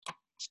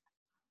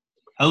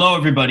Hello,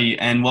 everybody,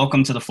 and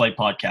welcome to the Flight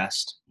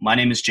Podcast. My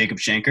name is Jacob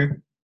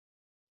Shanker.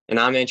 And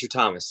I'm Andrew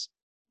Thomas.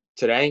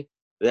 Today,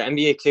 the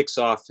NBA kicks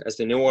off as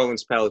the New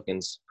Orleans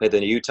Pelicans play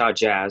the Utah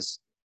Jazz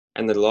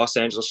and the Los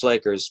Angeles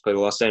Lakers play the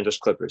Los Angeles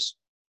Clippers.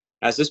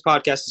 As this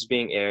podcast is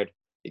being aired,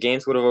 the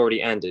games would have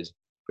already ended.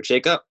 But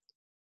Jacob,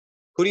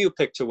 who do you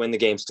pick to win the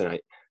games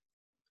tonight?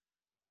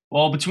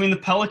 Well, between the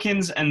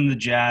Pelicans and the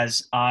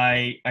Jazz,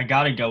 I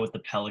got to go with the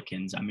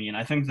Pelicans. I mean,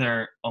 I think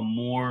they're a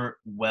more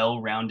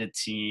well-rounded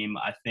team.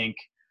 I think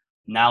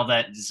now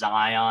that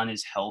Zion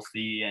is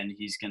healthy and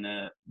he's going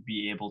to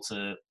be able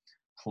to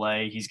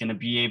play, he's going to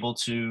be able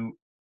to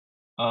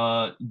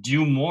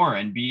do more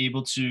and be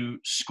able to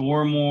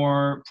score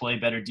more, play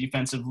better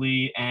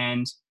defensively.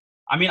 And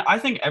I mean, I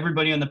think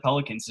everybody on the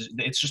Pelicans,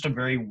 it's just a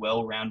very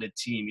well-rounded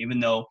team. Even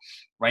though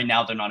right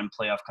now they're not in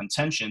playoff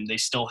contention, they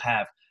still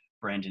have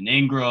Brandon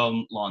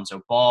Ingram,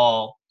 Lonzo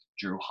Ball,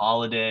 Drew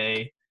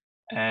Holiday.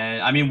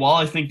 And I mean, while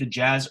I think the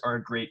Jazz are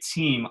a great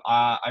team,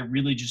 I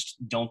really just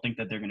don't think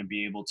that they're going to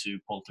be able to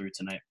pull through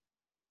tonight.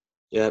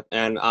 Yep,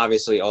 and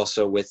obviously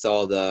also with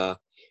all the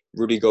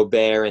Rudy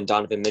Gobert and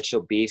Donovan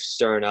Mitchell beef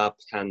stirring up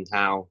and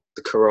how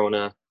the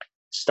corona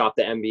stopped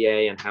the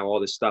NBA and how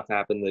all this stuff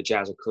happened, the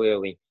Jazz are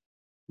clearly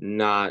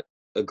not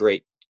a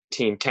great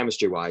team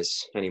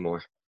chemistry-wise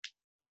anymore.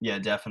 Yeah,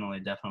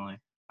 definitely.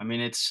 I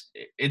mean,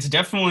 it's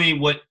definitely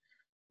what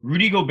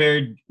Rudy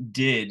Gobert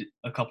did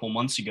a couple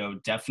months ago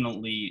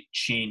definitely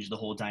changed the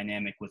whole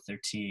dynamic with their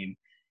team,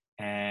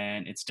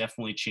 and it's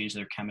definitely changed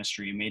their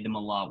chemistry. It made them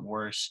a lot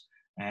worse,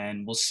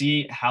 and we'll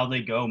see how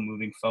they go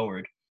moving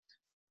forward.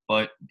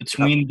 But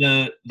between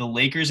the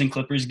Lakers and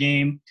Clippers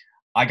game,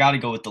 I got to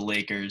go with the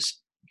Lakers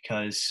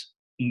because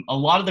a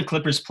lot of the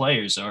Clippers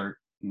players are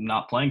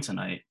not playing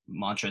tonight.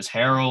 Montrezl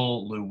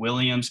Harrell, Lou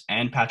Williams,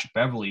 and Patrick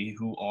Beverley,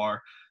 who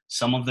are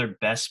some of their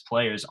best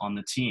players on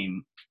the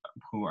team,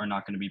 who are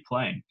not going to be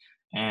playing.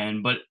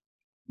 But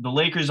the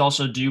Lakers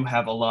also do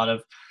have a lot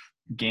of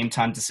game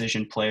time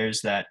decision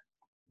players that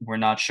we're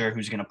not sure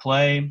who's going to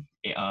play.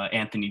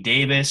 Anthony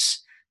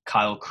Davis,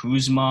 Kyle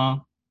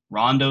Kuzma,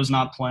 Rondo's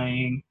not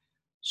playing.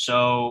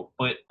 So,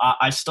 but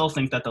I still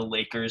think that the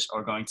Lakers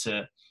are going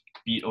to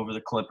beat over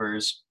the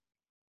Clippers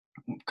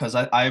because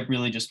I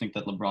really just think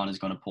that LeBron is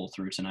going to pull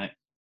through tonight.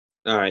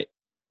 All right.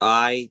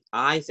 I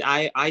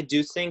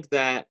do think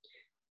that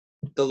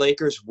the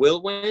Lakers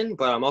will win,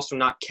 but I'm also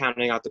not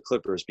counting out the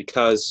Clippers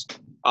because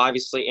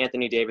obviously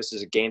Anthony Davis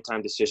is a game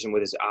time decision with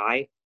his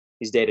eye.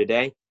 He's day to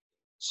day.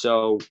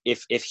 So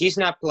if he's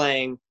not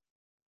playing,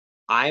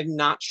 I'm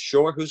not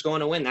sure who's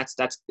going to win. That's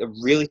a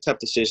really tough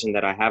decision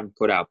that I haven't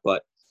put out.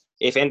 But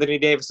if Anthony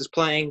Davis is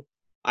playing,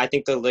 I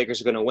think the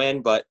Lakers are going to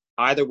win. But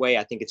either way,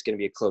 I think it's going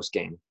to be a close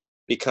game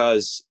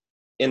because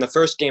in the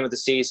first game of the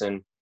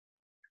season,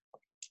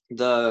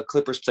 the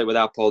Clippers played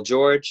without Paul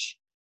George.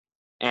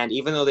 And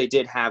even though they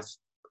did have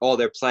all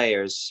their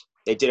players,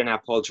 they didn't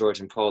have Paul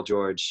George, and Paul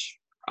George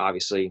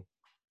obviously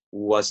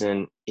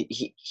wasn't –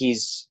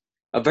 he's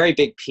a very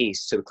big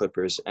piece to the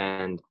Clippers,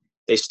 and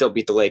they still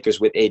beat the Lakers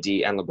with AD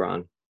and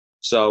LeBron.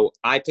 So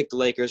I picked the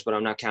Lakers, but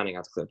I'm not counting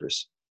out the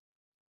Clippers.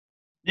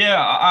 Yeah,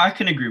 I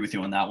can agree with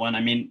you on that one.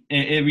 I mean,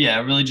 it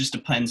really just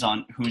depends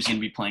on who's going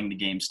to be playing the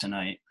games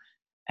tonight,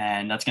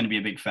 and that's going to be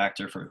a big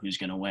factor for who's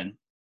going to win.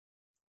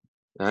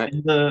 All right.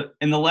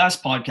 In the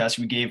last podcast,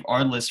 we gave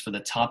our list for the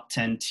top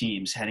 10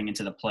 teams heading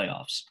into the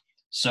playoffs.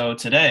 So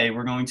today,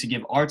 we're going to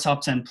give our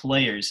top 10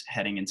 players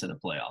heading into the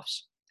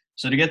playoffs.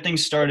 So to get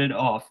things started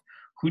off,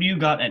 who do you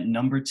got at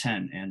number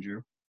 10,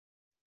 Andrew?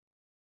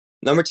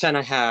 Number 10,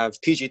 I have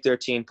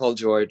PG-13, Paul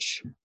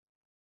George.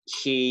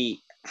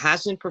 He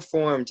hasn't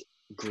performed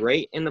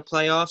great in the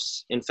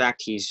playoffs. In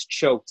fact, he's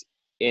choked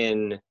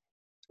in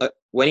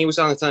when he was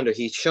on the Thunder,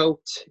 he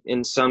choked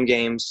in some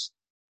games.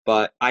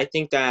 But I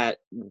think that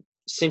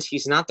since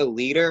he's not the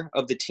leader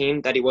of the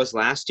team that he was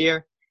last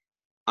year,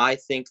 I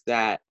think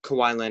that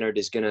Kawhi Leonard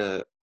is going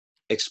to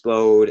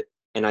explode,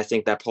 and I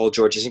think that Paul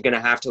George isn't going to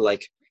have to,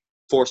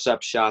 force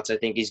up shots. I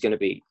think he's going to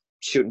be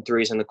shooting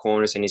threes in the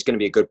corners, and he's going to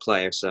be a good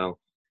player. So,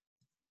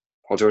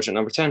 Paul George at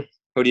number 10.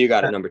 Who do you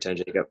got at number 10,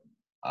 Jacob?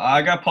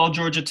 I got Paul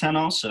George at 10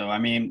 also. I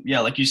mean, yeah,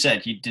 like you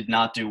said, he did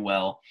not do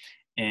well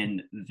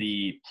in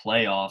the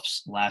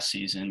playoffs last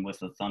season with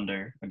the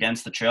Thunder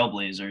against the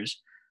Trailblazers,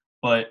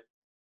 but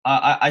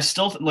I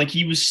still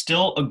he was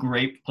still a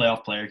great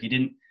playoff player.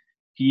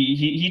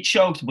 He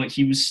choked, but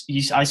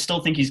I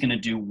still think he's going to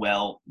do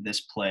well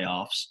this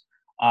playoffs.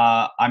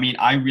 I mean,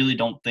 I really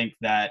don't think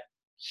that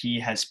he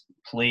has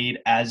played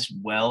as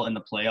well in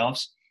the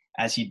playoffs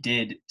as he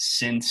did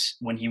since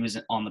when he was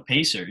on the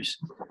Pacers.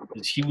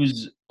 He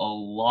was a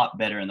lot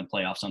better in the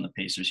playoffs on the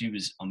Pacers. He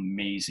was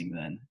amazing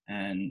then,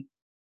 and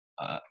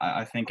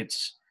I think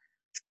it's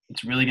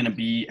really going to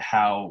be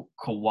how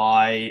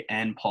Kawhi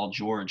and Paul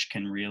George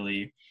can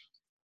really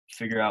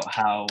figure out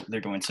how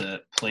they're going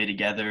to play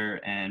together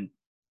and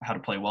how to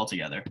play well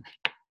together.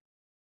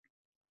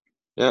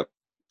 Yep.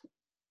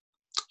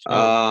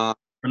 So,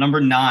 for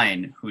number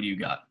 9, who do you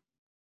got?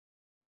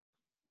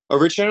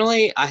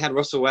 Originally, I had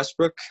Russell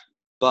Westbrook,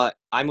 but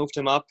I moved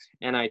him up,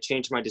 and I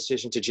changed my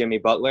decision to Jimmy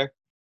Butler.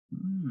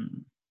 Hmm.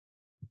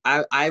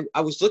 I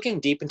was looking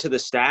deep into the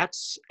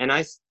stats, and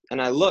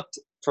I looked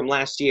from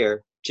last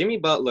year. Jimmy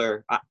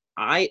Butler,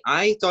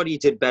 I thought he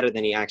did better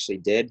than he actually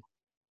did.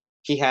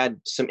 He had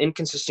some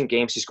inconsistent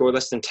games. He scored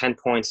less than 10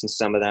 points in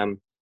some of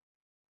them.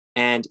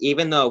 And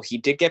even though he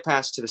did get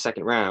past to the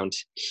second round,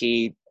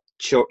 he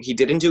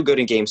didn't do good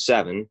in Game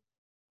 7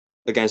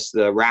 against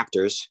the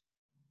Raptors.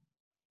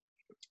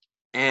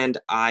 And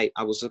I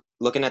was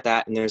looking at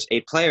that, and there's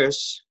 8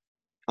 players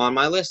on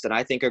my list that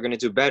I think are going to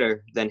do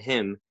better than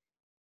him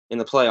in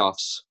the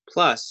playoffs.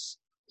 Plus,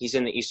 he's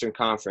in the Eastern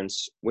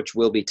Conference, which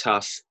will be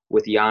tough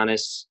with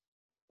Giannis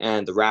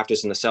and the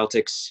Raptors and the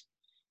Celtics.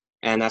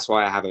 And that's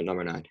why I have him at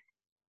number 9.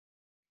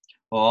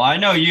 Well, I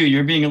know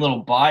you're being a little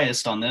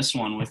biased on this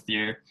one with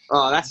your.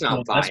 Oh, that's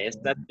not biased.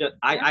 That's just,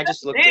 I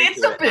just looked It's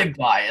into a bit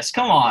biased.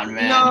 Come on,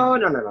 man.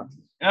 No.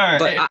 All right.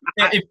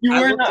 But if you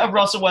weren't a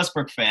Russell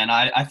Westbrook fan,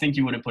 I think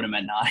you would have put him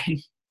at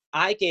 9.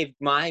 I gave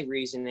my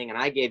reasoning, and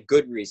I gave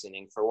good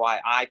reasoning for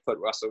why I put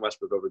Russell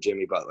Westbrook over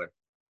Jimmy Butler.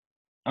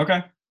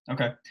 Okay.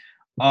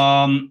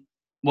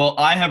 Well,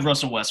 I have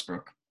Russell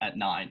Westbrook at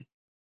 9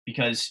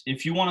 because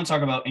if you want to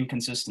talk about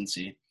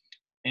inconsistency,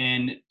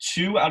 in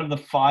 2 out of the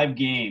 5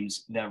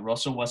 games that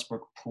Russell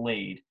Westbrook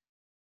played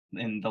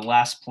in the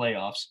last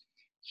playoffs,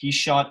 he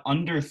shot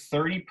under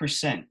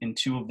 30% in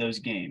 2 of those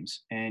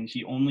games, and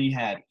he only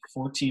had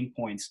 14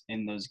 points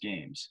in those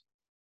games.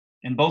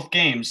 In both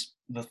games,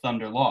 the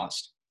Thunder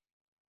lost.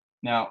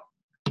 Now,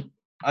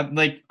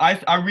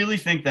 I really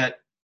think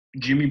that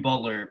Jimmy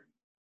Butler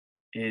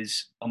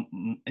is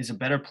a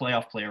better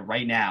playoff player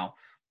right now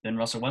than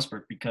Russell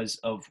Westbrook because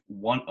of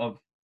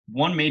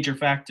one major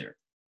factor.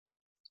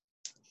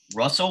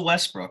 Russell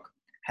Westbrook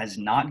has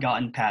not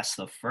gotten past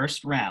the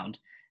first round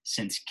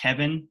since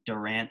Kevin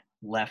Durant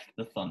left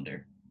the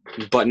Thunder.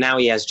 But now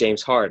he has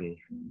James Harden.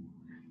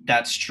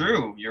 That's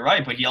true. You're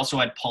right. But he also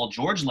had Paul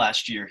George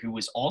last year, who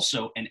was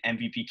also an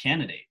MVP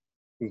candidate.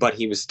 But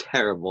he was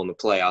terrible in the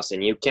playoffs,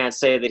 and you can't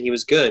say that he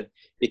was good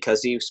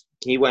because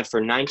he went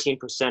for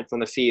 19% from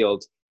the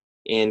field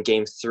in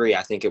Game 3,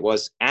 I think it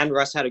was. And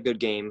Russ had a good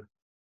game,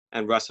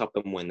 and Russ helped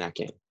them win that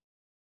game.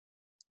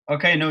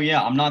 Okay, no,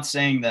 yeah. I'm not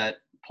saying that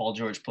Paul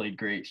George played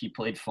great. He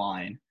played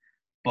fine.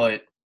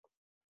 But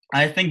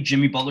I think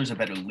Jimmy Butler's a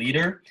better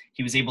leader.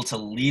 He was able to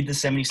lead the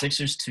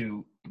 76ers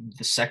to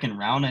the second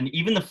round. And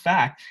even the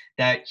fact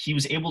that he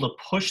was able to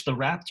push the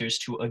Raptors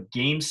to a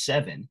Game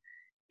 7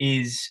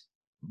 is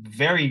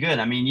very good.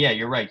 I mean, yeah,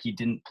 you're right. He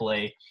didn't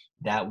play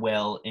that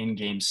well in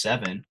Game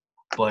 7.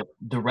 But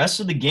the rest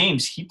of the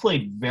games, he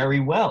played very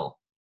well.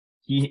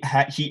 He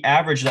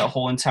averaged that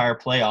whole entire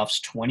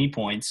playoffs 20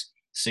 points,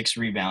 6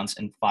 rebounds,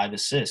 and 5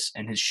 assists.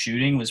 And his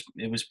shooting was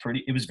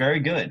very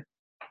good.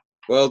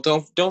 Well,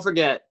 don't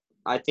forget,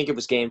 I think it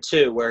was Game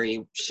 2 where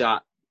he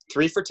shot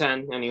 3 for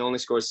 10 and he only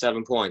scored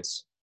 7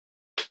 points.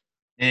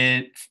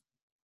 And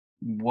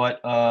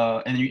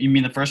you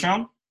mean the first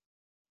round?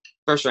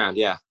 First round,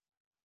 yeah.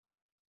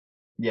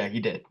 Yeah,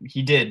 he did.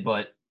 He did,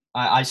 but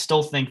I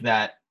still think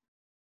that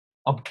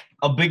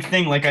a big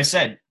thing, like I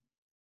said,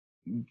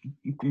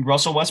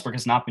 Russell Westbrook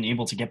has not been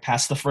able to get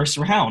past the first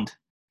round.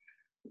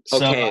 So,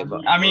 okay,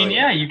 I mean,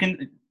 yeah, you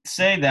can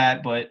say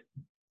that, but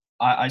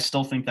I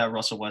still think that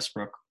Russell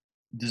Westbrook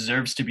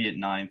deserves to be at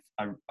 9th.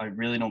 I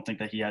really don't think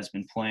that he has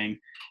been playing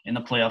in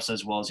the playoffs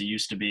as well as he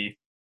used to be.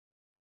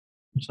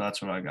 So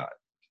that's what I got.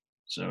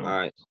 So all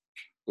right.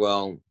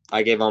 Well,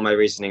 I gave all my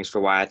reasonings for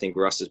why I think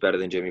Russ is better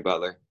than Jimmy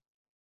Butler.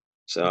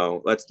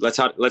 So let's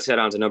head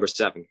on to number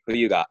 7. Who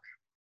you got?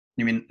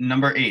 You mean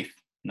number 8?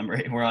 Number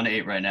 8. We're on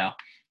 8 right now.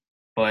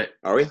 But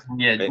are we?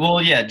 Yeah. 8?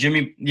 Well, yeah.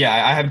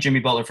 I have Jimmy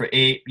Butler for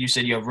 8. You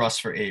said you have Russ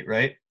for 8,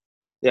 right?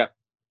 Yeah.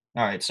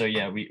 All right. So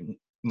yeah, we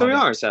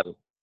are at 7.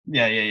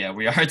 Yeah.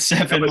 We are at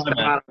 7.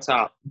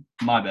 Top.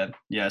 My bad.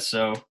 Yeah.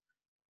 So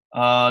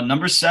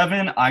number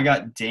 7, I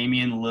got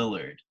Damian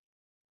Lillard.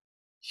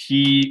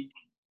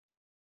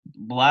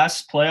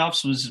 Last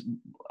playoffs was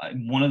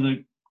one of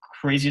the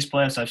craziest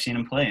playoffs I've seen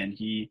him play in.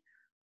 He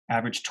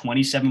averaged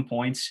 27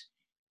 points,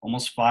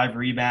 almost 5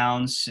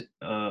 rebounds,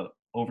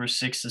 over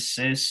 6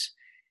 assists.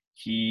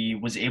 He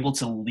was able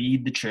to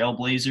lead the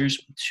Trailblazers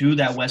to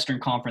that Western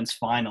Conference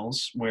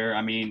Finals where,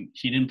 I mean,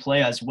 he didn't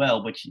play as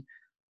well, but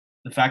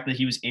the fact that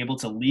he was able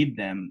to lead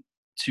them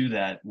to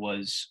that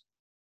was,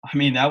 I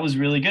mean, that was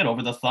really good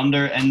over the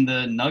Thunder and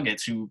the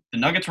Nuggets, the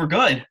Nuggets were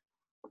good.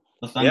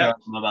 The Thunder, I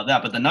don't know about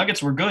that, but the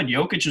Nuggets were good.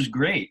 Jokic was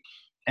great.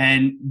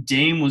 And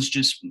Dame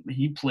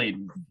he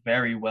played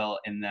very well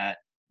in that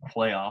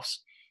playoffs.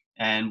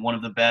 And one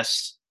of the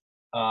best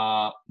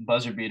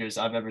buzzer beaters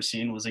I've ever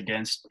seen was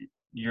against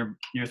your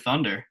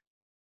Thunder.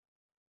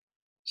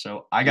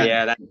 So I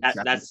got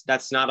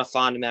that's not a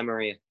fond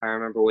memory. I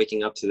remember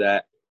waking up to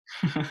that.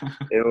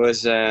 It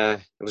was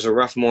a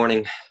rough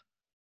morning.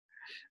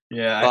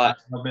 Yeah,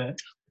 I bet.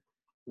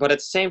 But at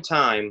the same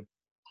time,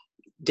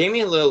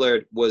 Damian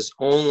Lillard was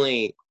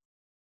only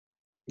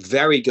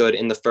very good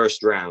in the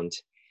first round.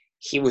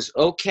 He was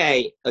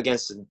okay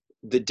against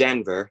the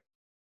Denver,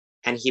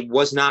 and he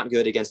was not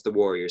good against the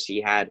Warriors.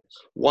 He had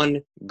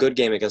one good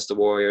game against the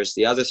Warriors.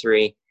 The other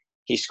 3,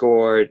 He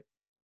scored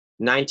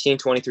 19,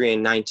 23,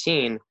 and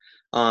 19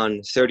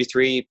 on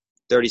 33,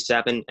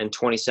 37, and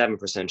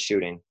 27%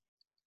 shooting.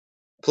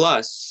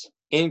 Plus,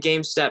 in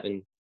Game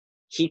 7,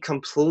 he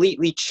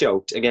completely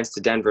choked against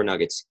the Denver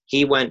Nuggets.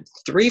 He went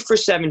 3 for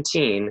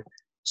 17,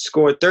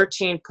 scored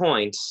 13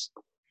 points,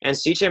 and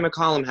C.J.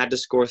 McCollum had to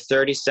score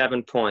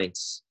 37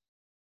 points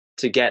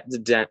to get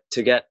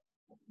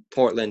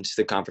Portland to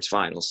the conference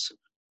finals.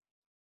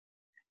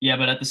 Yeah,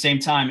 but at the same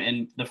time,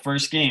 in the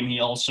first game, he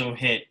also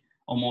hit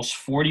almost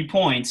 40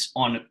 points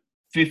on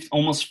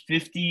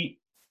 57%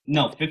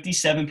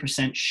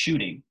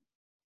 shooting.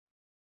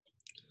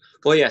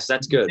 Well, yes,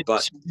 that's good,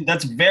 but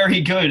that's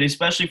very good,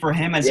 especially for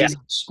him as yeah. he's a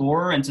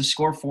scorer, and to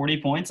score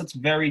 40 points, that's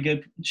very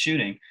good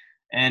shooting.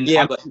 And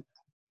yeah, but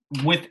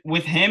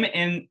with him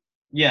in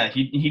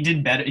he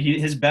did better.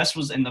 His best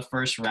was in the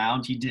first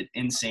round. He did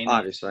insanely.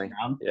 Obviously,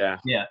 round.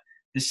 yeah.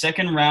 The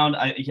second round,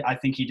 I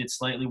think he did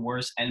slightly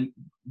worse, and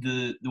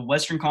the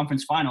Western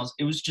Conference Finals,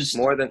 it was just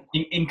more than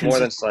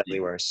slightly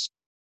worse.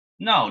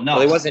 No,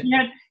 well, it wasn't.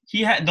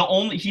 He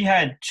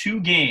had 2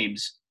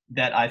 games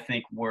that I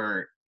think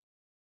were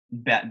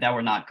that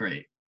were not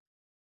great,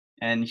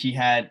 and he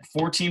had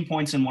 14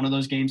 points in one of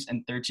those games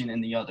and 13 in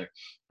the other.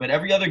 But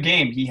every other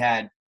game, he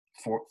had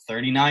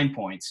 39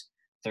 points,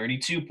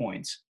 32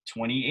 points,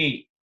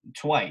 28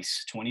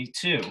 twice,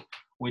 22,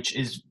 which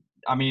is.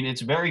 I mean, it's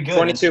very good.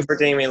 22 for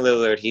Damian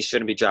Lillard. He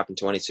shouldn't be dropping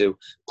 22.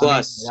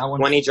 Plus,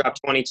 when he dropped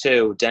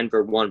 22,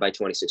 Denver won by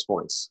 26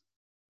 points.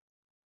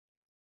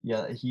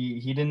 Yeah,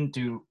 he didn't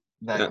do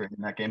that great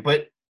in that game.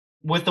 But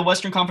with the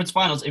Western Conference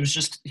Finals, it was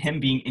just him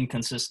being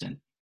inconsistent.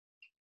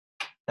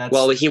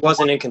 He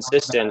wasn't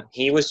inconsistent.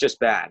 He was just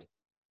bad.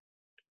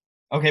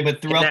 Okay,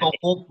 but throughout the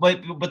whole,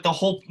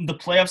 the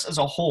playoffs as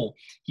a whole,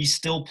 he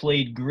still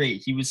played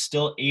great. He was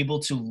still able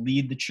to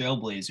lead the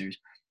Trailblazers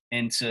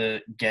into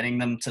getting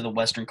them to the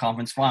Western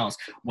Conference Finals.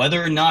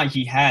 Whether or not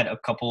he had a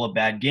couple of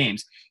bad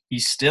games, he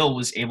still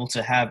was able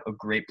to have a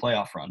great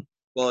playoff run.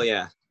 Well,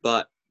 yeah,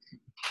 but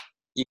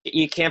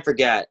you can't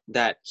forget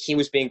that he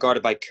was being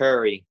guarded by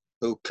Curry,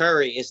 who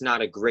Curry is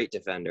not a great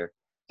defender.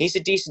 He's a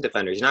decent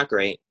defender. He's not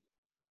great.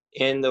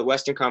 In the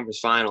Western Conference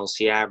Finals,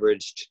 he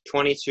averaged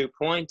 22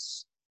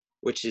 points,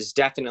 which is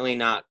definitely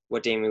not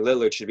what Damian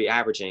Lillard should be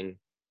averaging,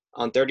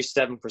 on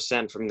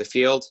 37% from the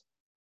field,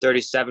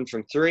 37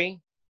 from 3,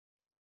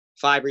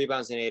 5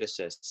 rebounds and 8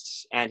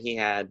 assists. And he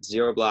had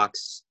 0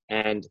 blocks,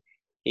 and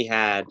he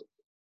had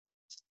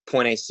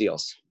 0.8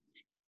 steals.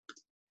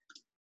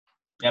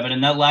 Yeah, but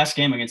in that last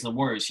game against the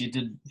Warriors, he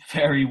did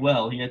very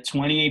well. He had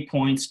 28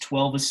 points,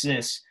 12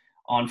 assists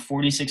on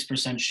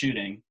 46%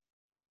 shooting.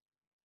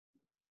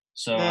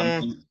 So,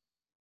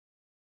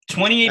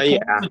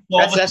 28 points,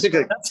 12 that's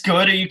good. That's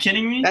good. Are you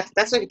kidding me?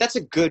 That's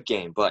a good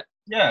game, but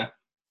yeah.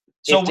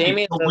 So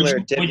Damian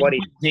Lillard did what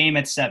he Dame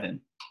at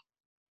 7.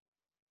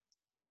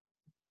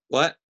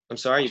 What? I'm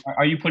sorry.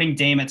 Are you putting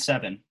Dame at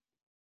 7?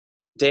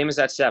 Dame is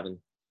at 7.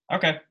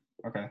 Okay.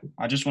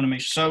 I just want to make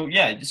sure. So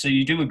yeah. So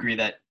you do agree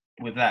that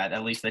with that,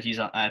 at least that he's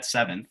at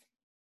 7th.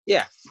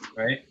 Yeah.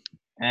 Right.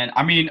 And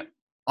I mean,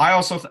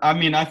 I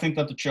think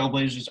that the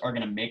Trailblazers are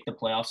going to make the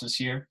playoffs this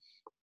year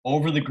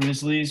over the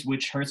Grizzlies,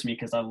 which hurts me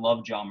because I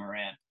love John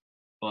Morant.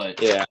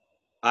 But yeah,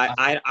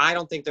 I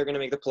don't think they're going to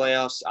make the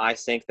playoffs. I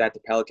think that the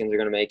Pelicans are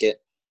going to make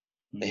it.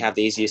 They have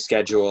the easiest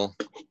schedule,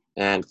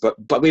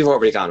 but we've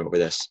already gone over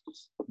this.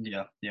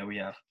 Yeah, we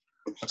have.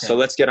 Okay. So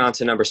let's get on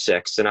to number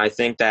 6, and I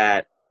think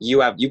that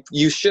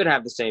you should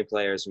have the same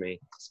player as me,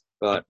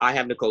 but I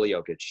have Nikola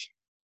Jokic.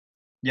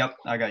 Yep,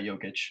 I got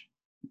Jokic.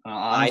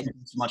 I don't think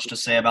there's much to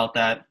say about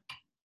that.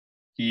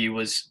 He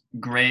was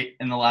great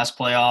in the last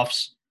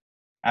playoffs.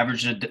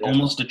 Averaged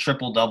almost a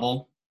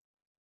triple-double.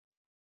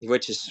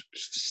 Which is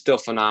still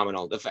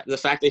phenomenal. The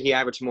fact that he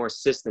averaged more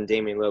assists than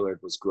Damian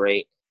Lillard was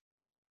great.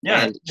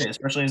 Yeah,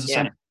 especially as a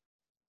center.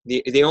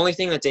 The only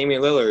thing that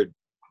Damian Lillard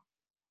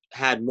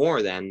had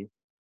more than,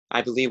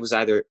 I believe, was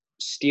either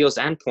steals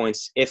and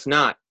points, if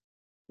not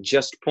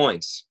just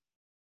points.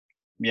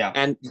 Yeah.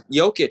 And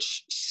Jokic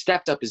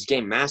stepped up his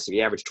game massively.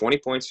 He averaged 20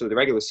 points for the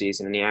regular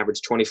season, and he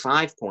averaged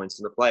 25 points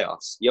in the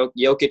playoffs.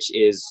 Jokic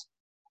is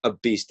a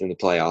beast in the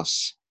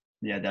playoffs.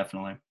 Yeah,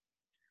 definitely.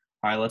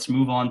 All right, let's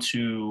move on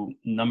to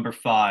number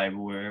 5,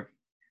 where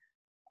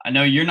I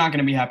know you're not going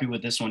to be happy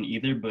with this one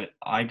either, but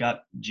I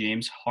got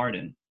James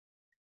Harden.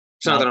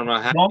 It's not that I'm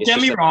not happy. Don't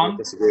get me wrong. I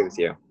disagree with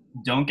you.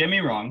 Don't get me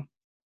wrong.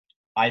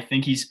 I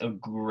think he's a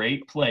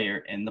great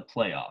player in the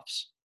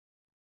playoffs.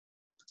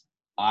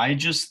 I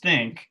just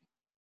think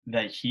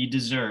that he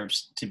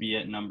deserves to be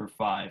at number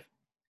 5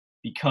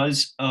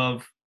 because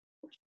of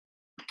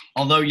 –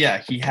 although,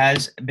 yeah, he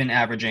has been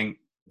averaging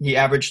 – he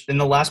averaged – in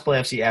the last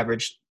playoffs, he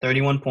averaged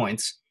 31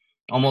 points,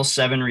 almost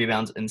 7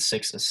 rebounds, and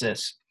 6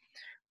 assists.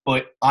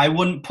 But I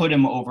wouldn't put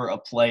him over a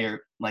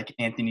player like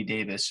Anthony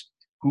Davis,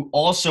 who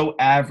also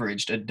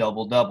averaged a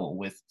double-double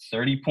with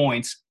 30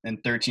 points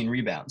and 13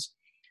 rebounds,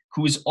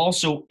 who is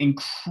also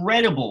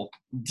incredible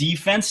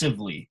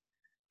defensively,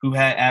 who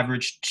had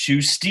averaged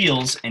 2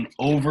 steals and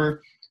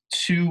over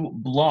 2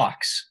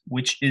 blocks,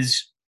 which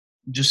is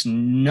just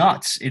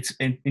nuts. It's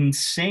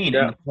insane in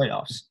Yeah, the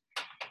playoffs,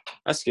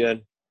 that's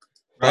good.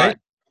 right? But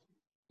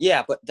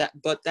yeah,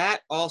 but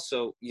that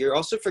also, you're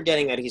also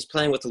forgetting that he's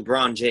playing with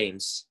LeBron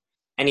James,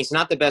 and he's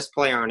not the best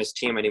player on his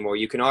team anymore.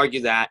 You can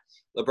argue that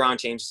LeBron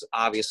James is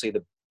obviously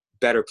the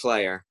better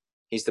player.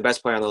 He's the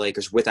best player on the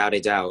Lakers without a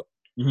doubt.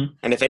 Mm-hmm.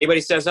 And if anybody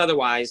says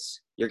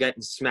otherwise, you're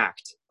getting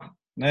smacked.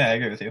 Yeah, I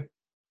agree with you.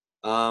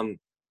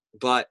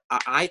 But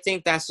I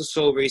think that's the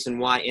sole reason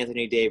why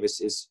Anthony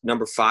Davis is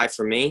number 5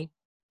 for me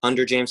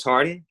under James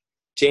Harden.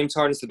 James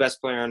Harden's the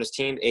best player on his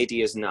team. AD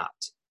is not.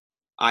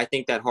 I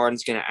think that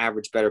Harden's going to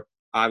average better,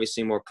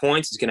 obviously more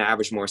points. He's going to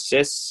average more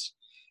assists,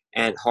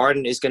 and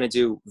Harden's going to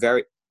do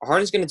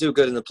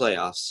good in the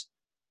playoffs.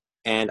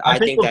 And I I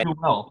think think he'll that do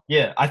well.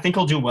 Yeah, I think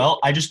he'll do well.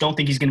 I just don't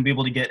think he's going to be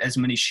able to get as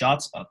many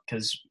shots up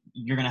because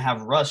you're going to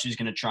have Russ who's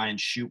going to try and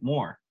shoot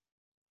more.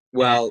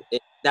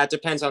 that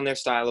depends on their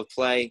style of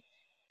play,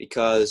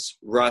 because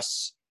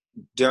Russ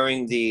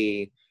during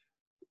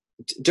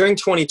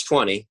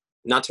 2020,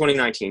 not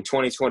 2019,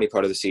 2020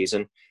 part of the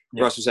season,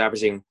 Yeah. Russ was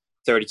averaging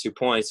 32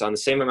 points on the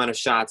same amount of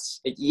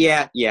shots.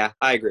 Yeah,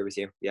 I agree with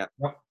you. Yeah.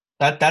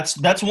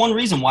 That's one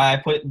reason why I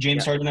put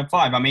James Yeah. Harden at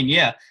 5. I mean,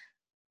 yeah,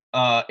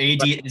 AD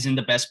But- isn't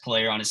the best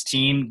player on his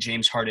team.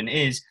 James Harden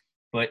is,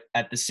 but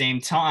at the same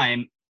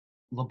time,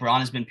 LeBron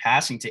has been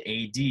passing to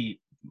AD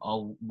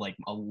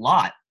a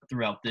lot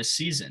throughout this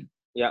season.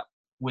 Yeah.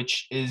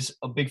 Which is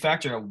a big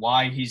factor of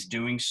why he's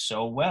doing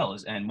so well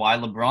and why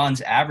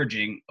LeBron's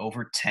averaging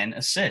over 10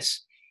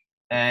 assists.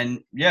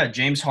 And yeah,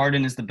 James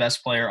Harden is the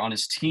best player on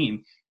his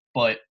team,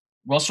 but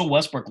Russell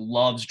Westbrook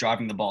loves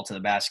driving the ball to the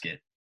basket.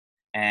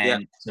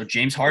 And so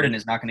James Harden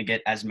is not going to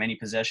get as many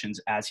possessions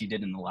as he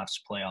did in the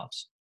last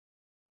playoffs.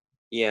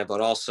 Yeah,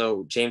 but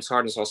also James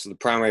Harden is also the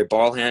primary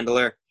ball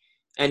handler.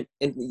 And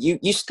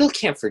you still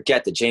can't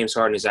forget that James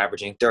Harden is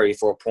averaging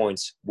 34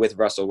 points with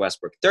Russell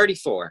Westbrook.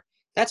 34.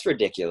 That's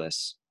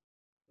ridiculous.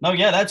 No,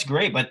 yeah, that's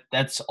great, but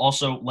that's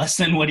also less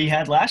than what he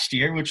had last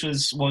year, which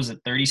was, what was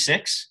it,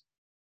 36?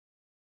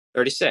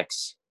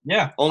 36.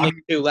 Yeah. Only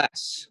 2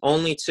 less.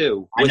 Only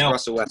 2 with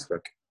Russell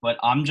Westbrook. But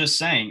I'm just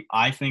saying,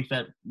 I think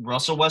that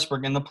Russell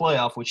Westbrook in the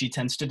playoff, which he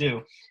tends to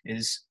do,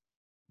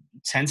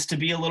 tends to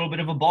be a little bit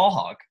of a ball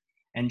hog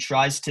and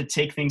tries to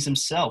take things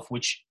himself,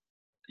 which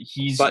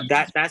But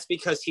that's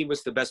because he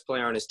was the best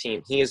player on his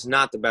team. He is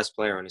not the best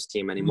player on his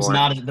team anymore. He was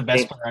not the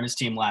best player on his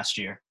team last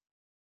year.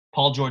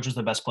 Paul George was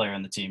the best player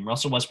on the team.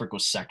 Russell Westbrook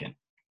was second.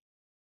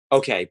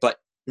 Okay, but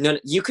no,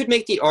 you could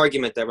make the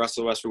argument that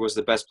Russell Westbrook was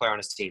the best player on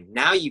his team.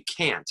 Now you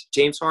can't.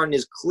 James Harden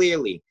is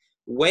clearly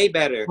way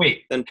better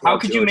than Paul how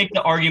could George. You make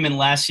the argument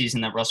last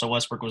season that Russell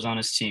Westbrook was on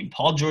his team?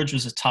 Paul George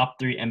was a top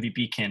 3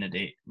 MVP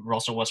candidate.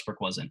 Russell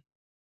Westbrook wasn't.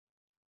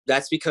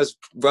 That's because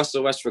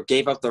Russell Westbrook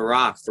gave up the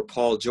rock for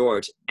Paul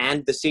George.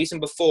 And the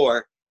season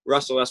before,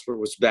 Russell Westbrook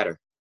was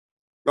better.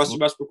 Russell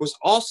Westbrook was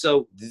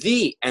also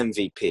the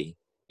MVP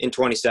in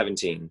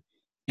 2017.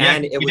 Yeah,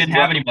 and he didn't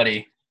have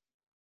anybody.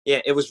 Yeah,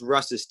 it was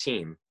Russ's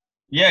team.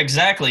 Yeah,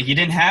 exactly. He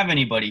didn't have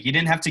anybody. He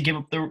didn't have to give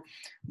up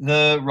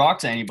the rock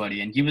to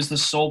anybody, and he was the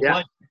sole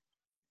player.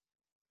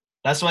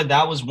 That's why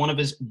that was one of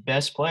his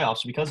best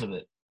playoffs because of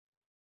it.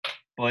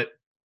 But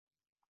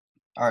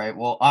all right,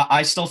 well,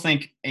 I still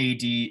think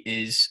AD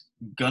is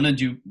going to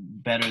do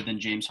better than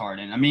James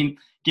Harden. I mean,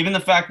 given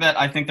the fact that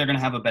I think they're going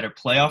to have a better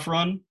playoff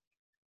run,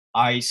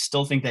 I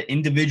still think that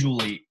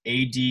individually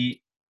AD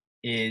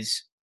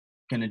is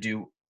going to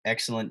do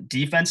excellent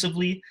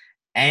defensively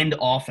and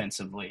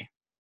offensively.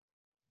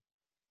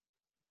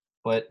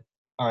 But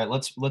all right,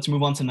 let's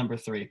move on to number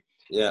 3.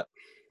 Yeah.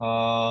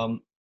 I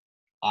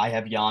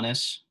have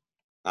Giannis.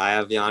 I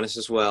have Giannis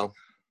as well.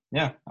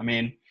 Yeah, I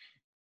mean,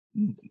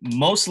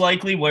 most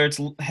likely where it's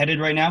headed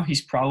right now,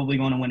 he's probably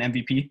going to win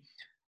MVP.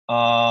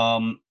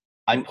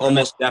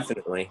 Almost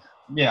definitely.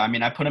 Yeah, I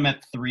mean, I put him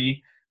at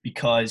 3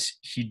 because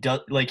he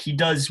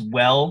does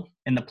well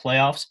in the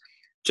playoffs.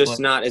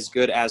 Just not as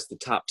good as the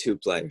top 2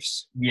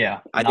 players. Yeah.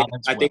 I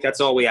think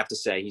that's all we have to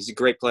say. He's a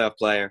great playoff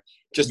player,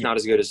 just not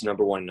as good as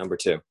number 1 and number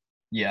 2.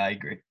 Yeah, I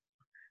agree.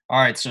 All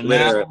right, so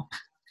now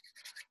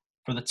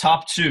for the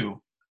top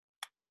 2,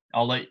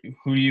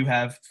 who do you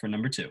have for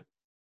number 2?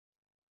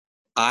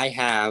 I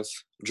have,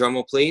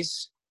 drumroll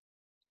please,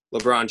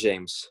 LeBron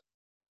James.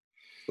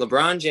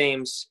 LeBron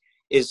James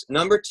is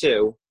number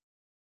 2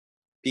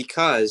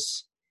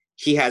 because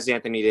he has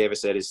Anthony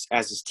Davis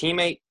as his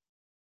teammate.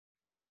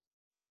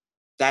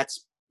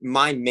 That's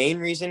my main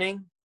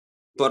reasoning.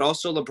 But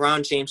also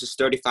LeBron James is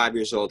 35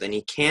 years old, and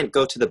he can't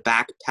go to the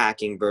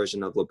backpacking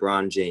version of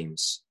LeBron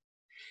James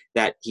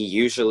that he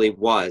usually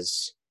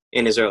was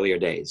in his earlier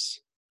days.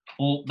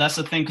 Well, that's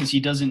the thing, because he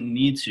doesn't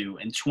need to.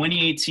 In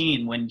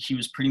 2018, when he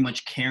was pretty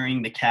much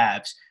carrying the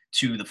Cavs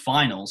to the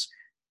finals,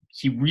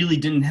 he really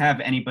didn't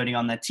have anybody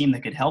on that team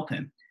that could help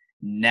him.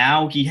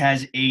 Now he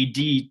has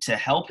AD to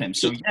help him.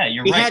 So, yeah,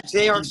 you're right. He had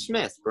J.R.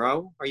 Smith,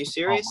 bro. Are you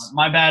serious? Oh,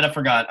 my bad. I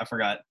forgot.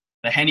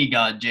 The Henny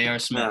God, J.R.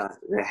 Smith.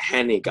 The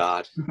Henny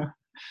God.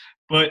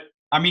 But,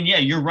 I mean, yeah,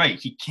 you're right.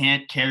 He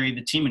can't carry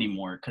the team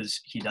anymore because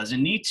he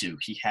doesn't need to.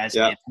 He has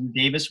Anthony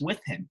Davis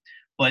with him.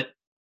 But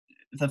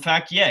the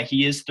fact, yeah,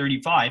 he is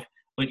 35,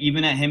 but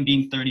even at him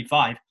being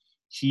 35,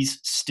 he's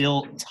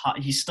still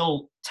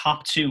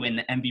top 2 in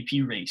the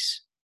MVP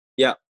race.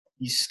 Yeah.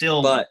 He's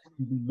still But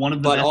one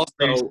of the best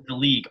players in the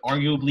league,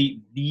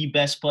 arguably the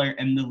best player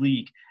in the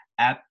league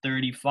at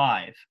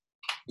 35.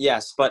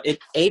 Yes, but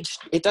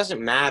it doesn't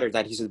matter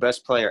that he's the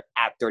best player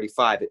at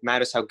 35. It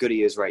matters how good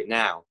he is right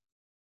now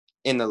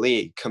in the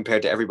league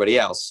compared to everybody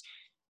else.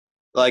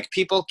 Like,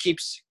 people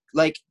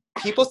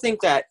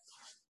think that,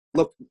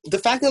 look, the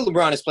fact that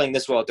LeBron is playing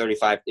this well at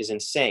 35 is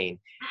insane.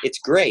 It's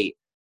great,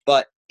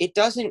 but it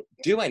doesn't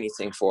do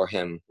anything for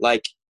him.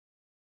 Like,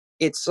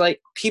 it's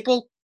like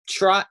people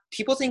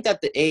think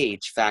that the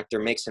age factor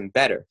makes him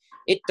better.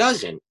 It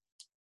doesn't.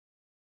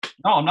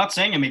 No, I'm not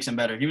saying it makes him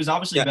better. He was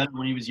obviously better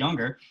when he was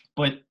younger,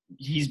 but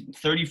he's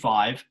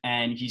 35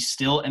 and he's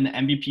still in the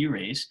MVP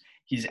race.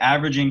 He's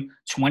averaging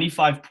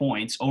 25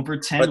 points, over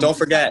 10. But don't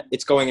forget,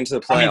 it's going into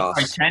the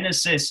playoffs. 10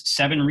 assists,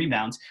 7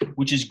 rebounds,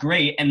 which is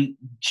great. And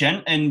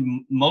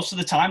most of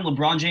the time,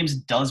 LeBron James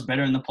does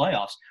better in the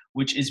playoffs,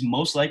 which is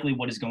most likely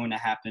what is going to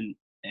happen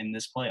in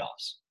this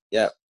playoffs.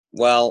 Yeah.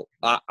 Well,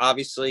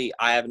 obviously,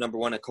 I have number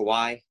 1 at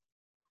Kawhi.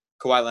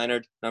 Kawhi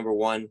Leonard, number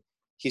 1.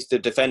 He's the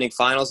defending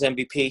Finals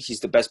MVP. He's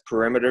the best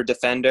perimeter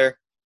defender,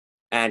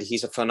 and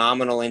he's a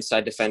phenomenal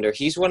inside defender.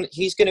 He's going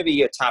to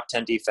be a top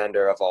 10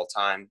 defender of all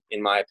time,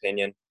 in my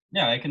opinion.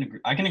 Yeah, I can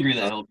agree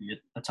that he'll be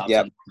a top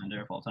 10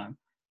 defender of all time.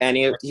 And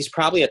he's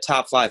probably a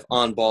top 5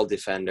 on-ball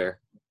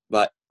defender,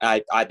 but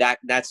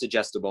that's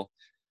suggestible.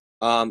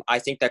 I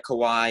think that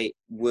Kawhi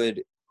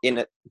would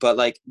but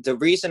like the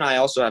reason I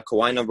also have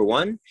Kawhi number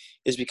 1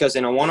 is because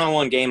in a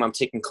one-on-one game, I'm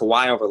taking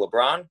Kawhi over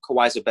LeBron.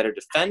 Kawhi's a better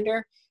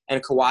defender,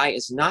 and Kawhi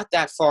is not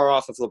that far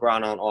off of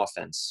LeBron on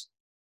offense.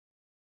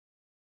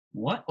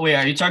 What? Wait,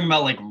 are you talking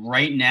about like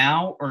right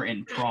now or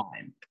in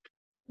prime?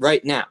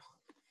 Right now.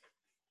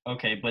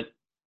 Okay, but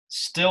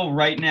still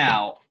right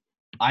now,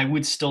 I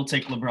would still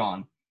take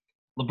LeBron.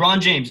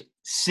 LeBron James,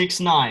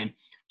 6'9",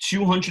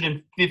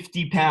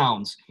 250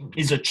 pounds,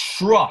 is a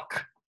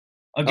truck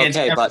against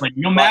everybody.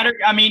 No matter,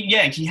 I mean,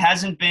 yeah, he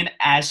hasn't been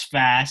as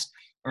fast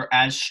or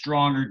as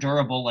strong or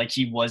durable like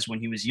he was when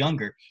he was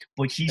younger,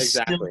 but he's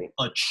still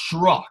a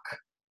truck.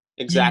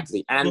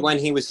 Exactly. And when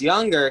he was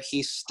younger,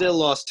 he still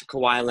lost to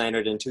Kawhi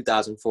Leonard in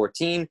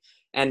 2014.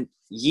 And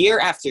year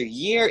after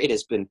year, it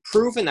has been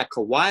proven that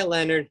Kawhi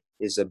Leonard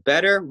is a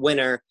better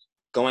winner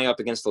going up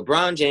against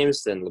LeBron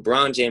James than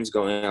LeBron James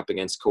going up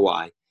against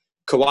Kawhi.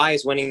 Kawhi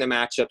is winning the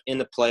matchup in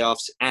the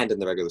playoffs and in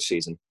the regular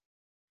season.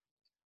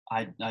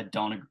 I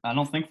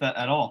don't think that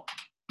at all.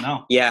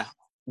 No. Yeah.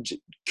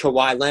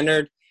 Kawhi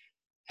Leonard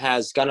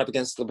has gone up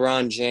against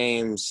LeBron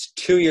James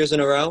 2 years in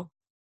a row,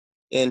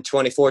 in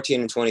 2014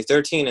 and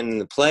 2013, and in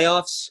the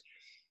playoffs,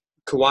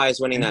 Kawhi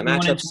is winning that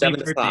matchup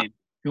 7-5.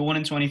 Who won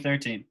in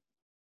 2013?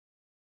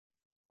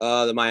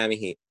 The Miami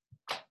Heat.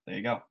 There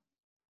you go.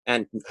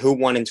 And who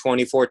won in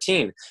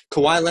 2014?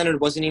 Kawhi Leonard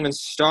wasn't even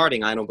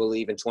starting, I don't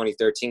believe, in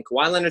 2013.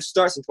 Kawhi Leonard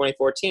starts in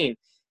 2014.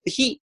 The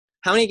Heat,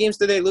 how many games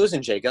did they lose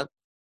in, Jacob?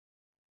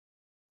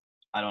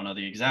 I don't know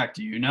the exact.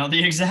 Do you know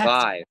the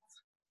exact?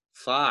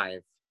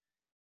 5.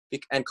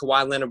 And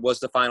Kawhi Leonard was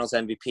the Finals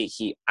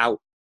MVP.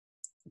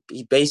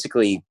 He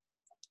basically,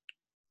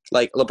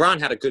 like, LeBron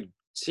had a good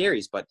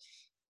series, but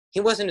he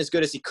wasn't as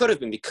good as he could have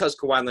been because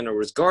Kawhi Leonard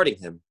was guarding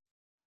him.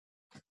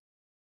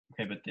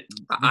 Okay, but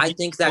I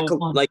think that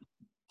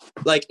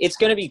like it's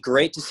going to be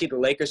great to see the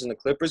Lakers and the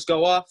Clippers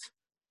go off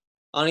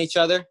on each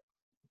other,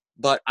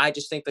 but I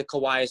just think that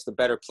Kawhi is the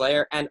better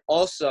player, and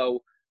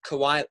also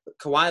Kawhi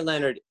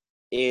Leonard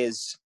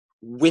is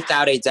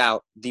without a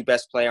doubt the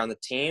best player on the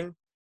team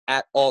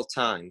at all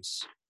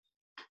times,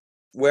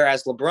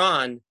 whereas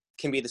LeBron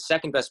can be the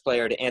second best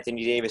player to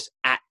Anthony Davis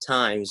at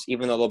times,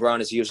 even though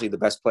LeBron is usually the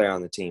best player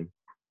on the team.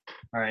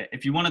 All right,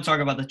 if you want to talk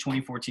about the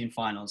 2014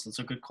 finals, let's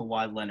look at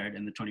Kawhi Leonard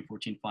in the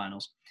 2014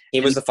 finals.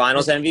 He was the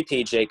finals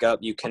MVP, Jacob.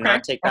 You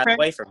cannot take that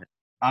away from him.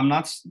 I'm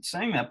not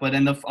saying that, but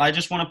I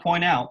just want to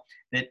point out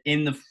that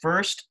in the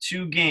first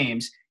 2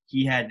 games,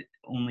 he had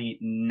only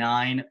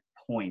 9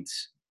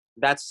 points.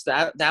 That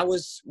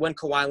was when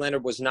Kawhi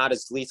Leonard was not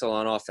as lethal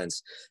on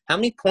offense. How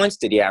many points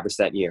did he average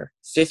that year?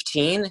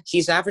 15?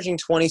 He's averaging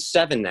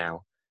 27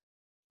 now.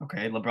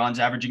 Okay, LeBron's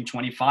averaging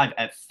 25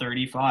 at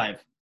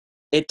 35.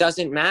 It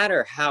doesn't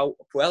matter how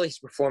well he's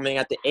performing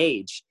at the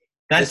age.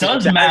 That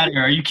does matter.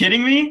 Are you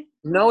kidding me?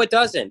 No, it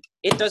doesn't.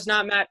 It does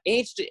not matter.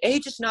 Age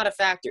is not a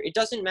factor. It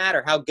doesn't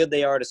matter how good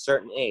they are at a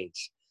certain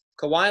age.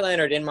 Kawhi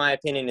Leonard, in my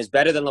opinion, is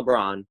better than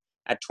LeBron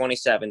at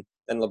 27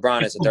 than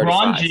LeBron is at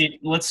 35.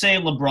 Let's say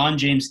LeBron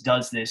James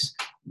does this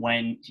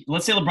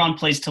let's say LeBron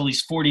plays till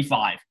he's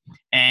 45,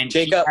 and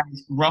Jacob, he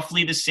has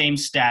roughly the same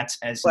stats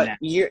as but now.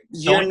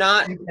 You're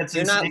not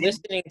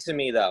listening to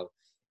me, though.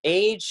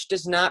 Age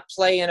does not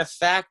play in a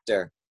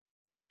factor.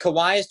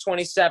 Kawhi is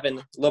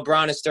 27.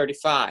 LeBron is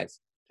 35.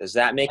 Does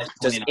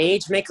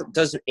age make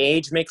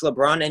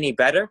LeBron any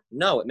better?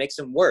 No, it makes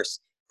him worse.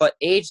 But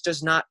age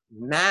does not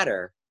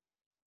matter.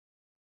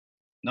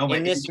 No, but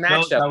in this it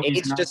shows matchup, how he's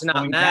age not does not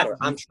slowing matter. down.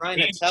 I'm trying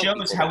to It tell shows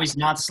people how that. he's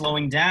not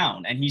slowing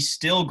down, and he's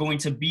still going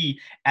to be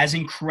as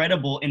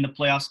incredible in the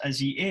playoffs as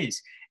he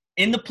is.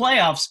 In the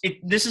playoffs,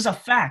 this is a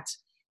fact.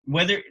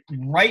 Whether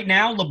right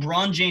now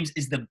LeBron James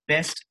is the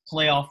best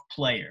playoff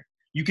player.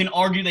 You can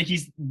argue that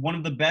he's one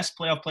of the best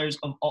playoff players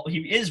of all. He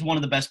is one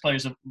of the best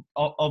players of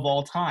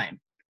all time.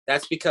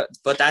 That's because,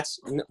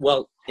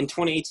 in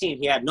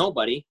 2018 he had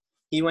nobody.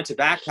 He went to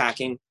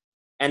backpacking,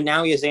 and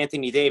now he has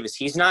Anthony Davis.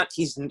 He's not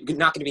going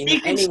to be He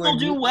can anywhere still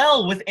do near.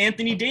 well with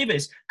Anthony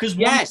Davis because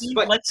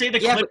let's say the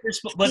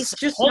Clippers.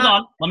 Hold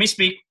on. Let me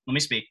speak.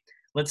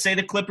 Let's say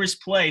the Clippers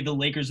play the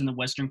Lakers in the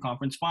Western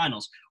Conference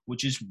Finals,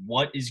 which is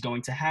what is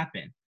going to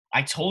happen.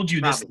 I told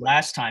you this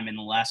last time in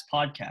the last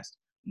podcast.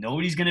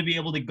 Nobody's going to be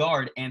able to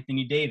guard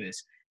Anthony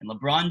Davis. And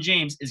LeBron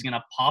James is going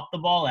to pop the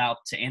ball out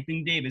to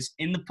Anthony Davis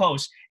in the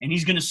post, and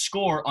he's going to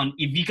score on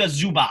Ivica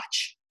Zubac.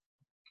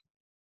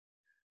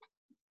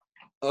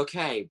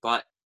 Okay,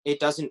 but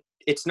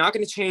it's not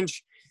going to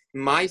change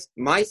my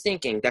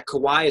thinking that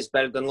Kawhi is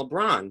better than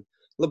LeBron.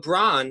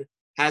 LeBron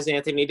has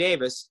Anthony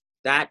Davis.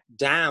 That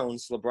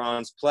downs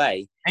LeBron's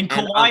play. And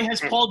Kawhi has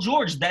Paul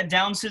George. That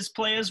downs his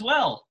play as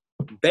well.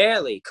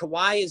 Barely.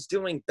 Kawhi is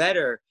doing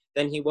better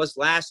than he was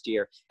last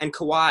year. And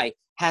Kawhi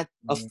had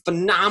a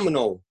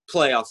phenomenal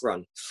playoff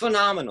run.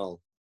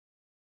 Phenomenal.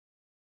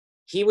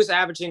 He was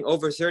averaging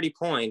over 30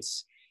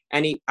 points.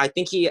 And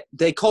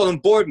they called him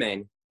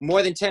Boardman.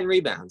 More than 10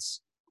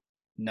 rebounds.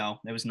 No,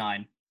 it was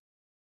 9.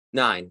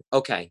 9.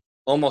 Okay.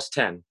 Almost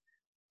 10.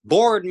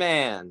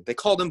 Boardman. They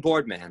called him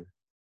Boardman.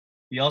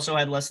 He also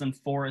had less than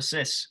 4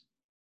 assists.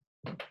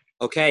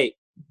 Okay.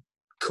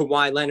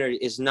 Kawhi Leonard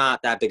is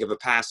not that big of a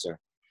passer.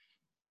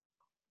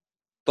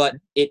 But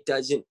it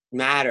doesn't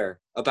matter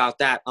about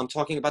that. I'm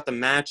talking about the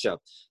matchup.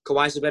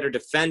 Kawhi's a better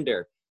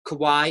defender.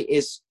 Kawhi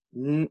is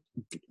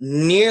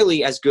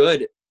nearly as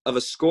good of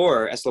a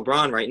scorer as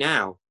LeBron right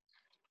now.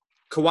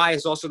 Kawhi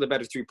is also the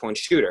better three-point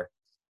shooter.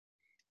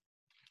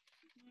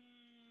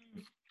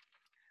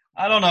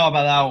 I don't know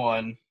about that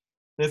one.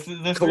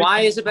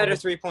 Kawhi is a better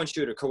three-point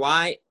shooter.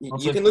 Kawhi,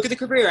 you can look at the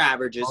career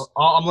averages.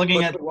 I'm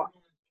looking at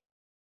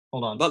 –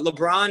 hold on. But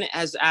LeBron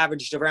has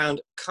averaged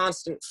around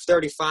constant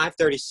 35,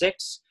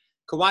 36.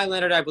 Kawhi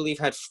Leonard, I believe,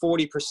 had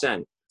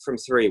 40% from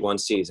 3 one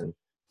season.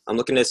 I'm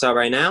looking this up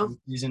right now.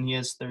 Season he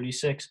has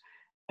 36.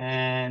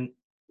 And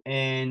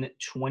in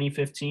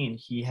 2015,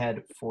 he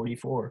had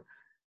 44.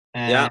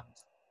 Yeah.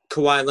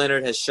 Kawhi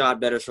Leonard has shot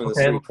better from the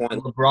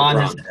three-point.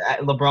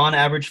 LeBron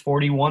averaged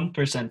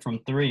 41% from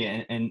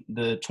 3 in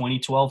the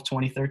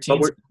 2012-2013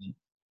 season.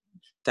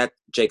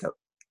 Jacob,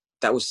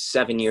 that was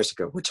 7 years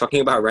ago. We're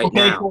talking about now.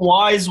 Okay,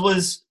 Kawhi's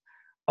was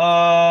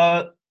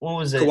what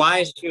was it?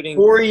 Kawhi is shooting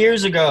 4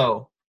 years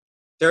ago.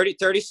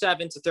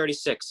 37 to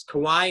 36.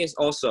 Kawhi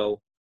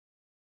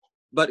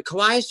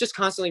is just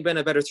constantly been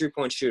a better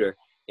three-point shooter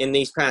in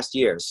these past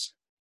years.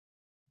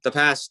 The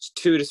past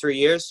 2 to 3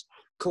 years,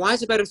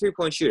 Kawhi's a better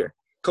three-point shooter.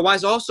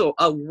 Kawhi's also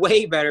a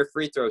way better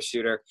free throw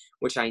shooter,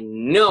 which I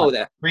know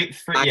that.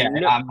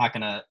 I'm not going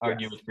to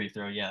argue with free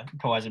throw. Yeah,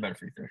 Kawhi's a better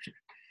free throw shooter.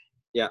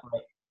 Yeah.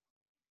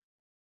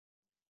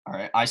 All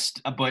right.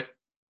 But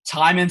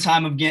time and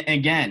time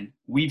again,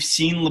 we've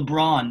seen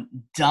LeBron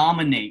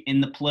dominate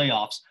in the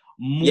playoffs.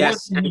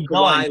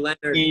 Kawhi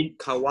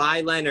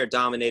Leonard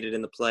dominated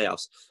in the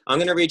playoffs. I'm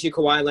going to read you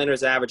Kawhi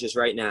Leonard's averages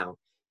right now.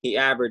 He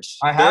averaged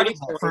 30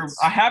 points.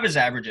 I have his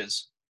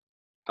averages.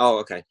 Oh,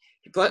 okay.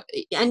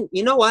 And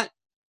you know what?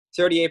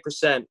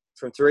 38%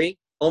 from 3,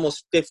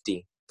 almost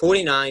 50.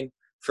 49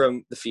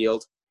 from the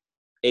field,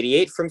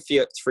 88 from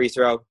free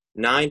throw,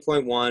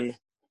 9.1.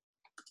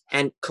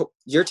 And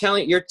you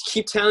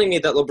keep telling me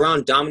that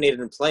LeBron dominated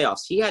in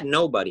playoffs. He had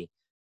nobody.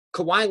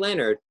 Kawhi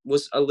Leonard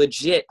was a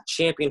legit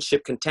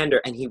championship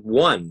contender, and he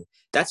won.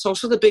 That's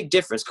also the big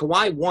difference.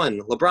 Kawhi won.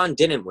 LeBron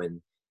didn't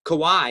win.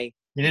 Kawhi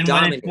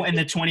dominated. Win in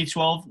the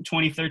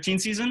 2012-2013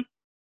 season?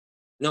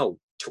 No.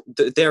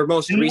 Their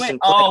most recent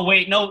 – Oh,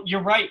 wait. No,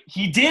 you're right.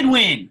 He did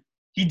win.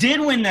 He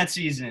did win that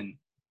season.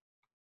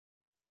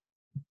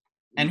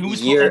 And who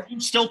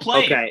still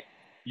played? Okay.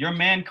 Your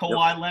man,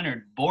 Kawhi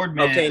Leonard.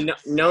 Boardman. Okay,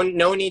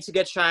 no need to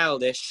get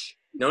childish.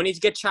 No need to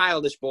get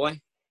childish, boy.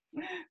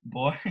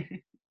 Boy.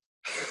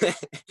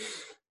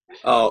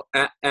 Oh,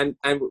 and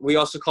we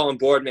also call him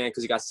Boardman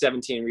because he got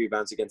 17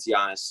 rebounds against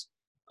Giannis.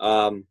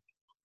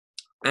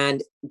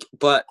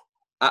 But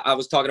I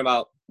was talking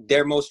about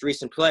their most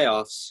recent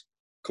playoffs.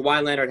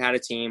 Kawhi Leonard had a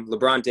team.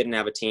 LeBron didn't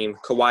have a team.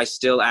 Kawhi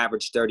still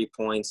averaged 30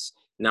 points,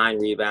 9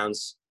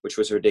 rebounds, which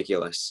was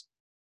ridiculous.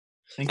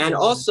 And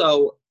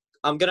also,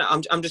 I'm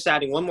just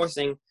adding one more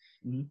thing.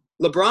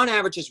 Mm-hmm. LeBron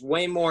averages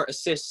way more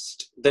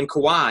assists than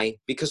Kawhi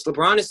because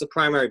LeBron is the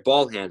primary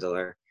ball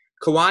handler.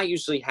 Kawhi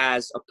usually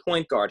has a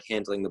point guard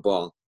handling the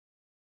ball.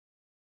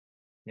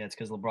 Yeah, it's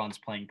because LeBron's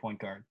playing point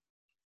guard.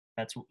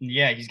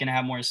 He's going to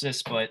have more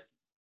assists, but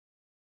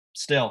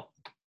still.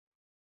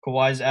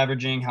 Kawhi's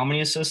averaging how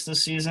many assists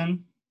this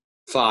season?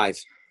 5.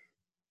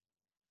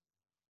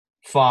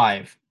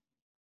 5.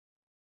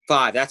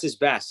 That's his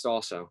best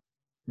also.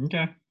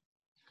 Okay.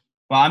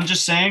 Well, I'm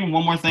just saying,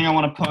 one more thing I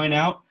want to point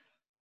out.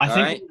 I All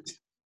think right. it was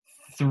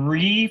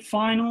 3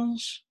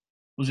 finals.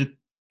 Was it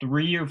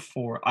 3 or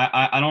 4?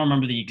 I don't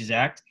remember the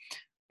exact,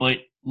 but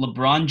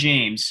LeBron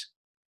James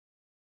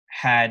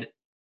had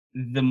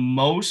the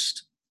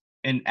most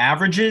in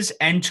averages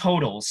and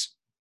totals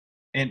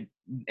in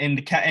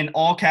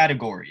all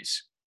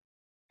categories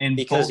in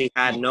Because both he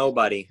had teams.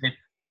 nobody.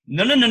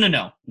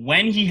 No.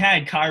 When he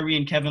had Kyrie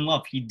and Kevin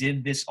Love, he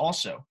did this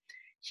also.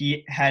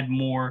 He had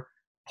more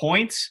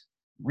points,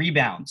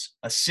 rebounds,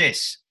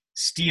 assists,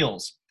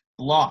 steals,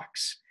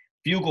 blocks,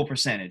 field goal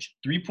percentage,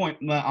 I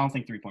don't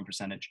think 3-point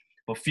percentage,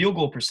 but field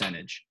goal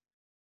percentage.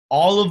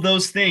 All of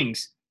those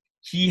things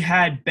he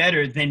had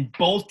better than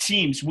both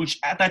teams, which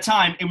at that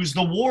time it was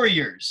the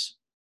Warriors.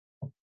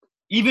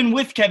 Even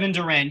with Kevin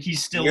Durant, he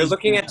still You're was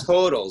looking at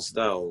totals,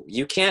 though.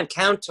 You can't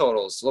count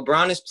totals.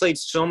 LeBron has played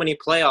so many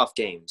playoff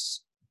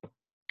games.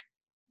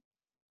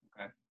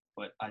 okay.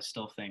 But I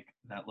still think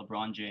that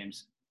LeBron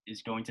James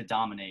is going to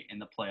dominate in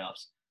the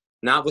playoffs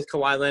Not with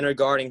Kawhi Leonard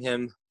guarding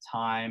him.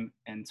 time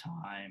and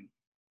time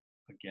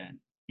again. Time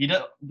He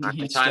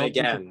and time still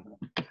again.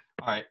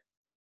 All right.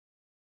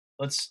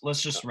 Let's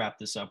just wrap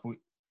this up.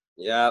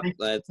 Yeah.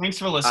 Thanks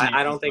for listening.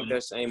 I don't think everyone.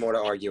 there's any more to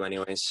argue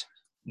anyways.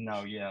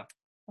 No, yeah.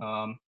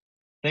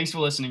 Thanks for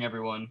listening,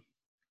 everyone.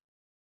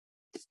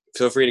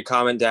 Feel free to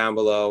comment down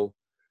below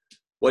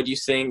what you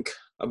think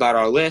about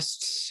our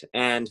lists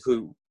and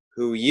who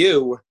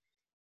you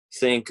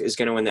think is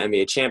going to win the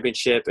NBA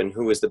championship and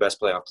who is the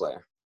best playoff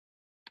player.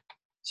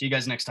 See you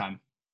guys next time.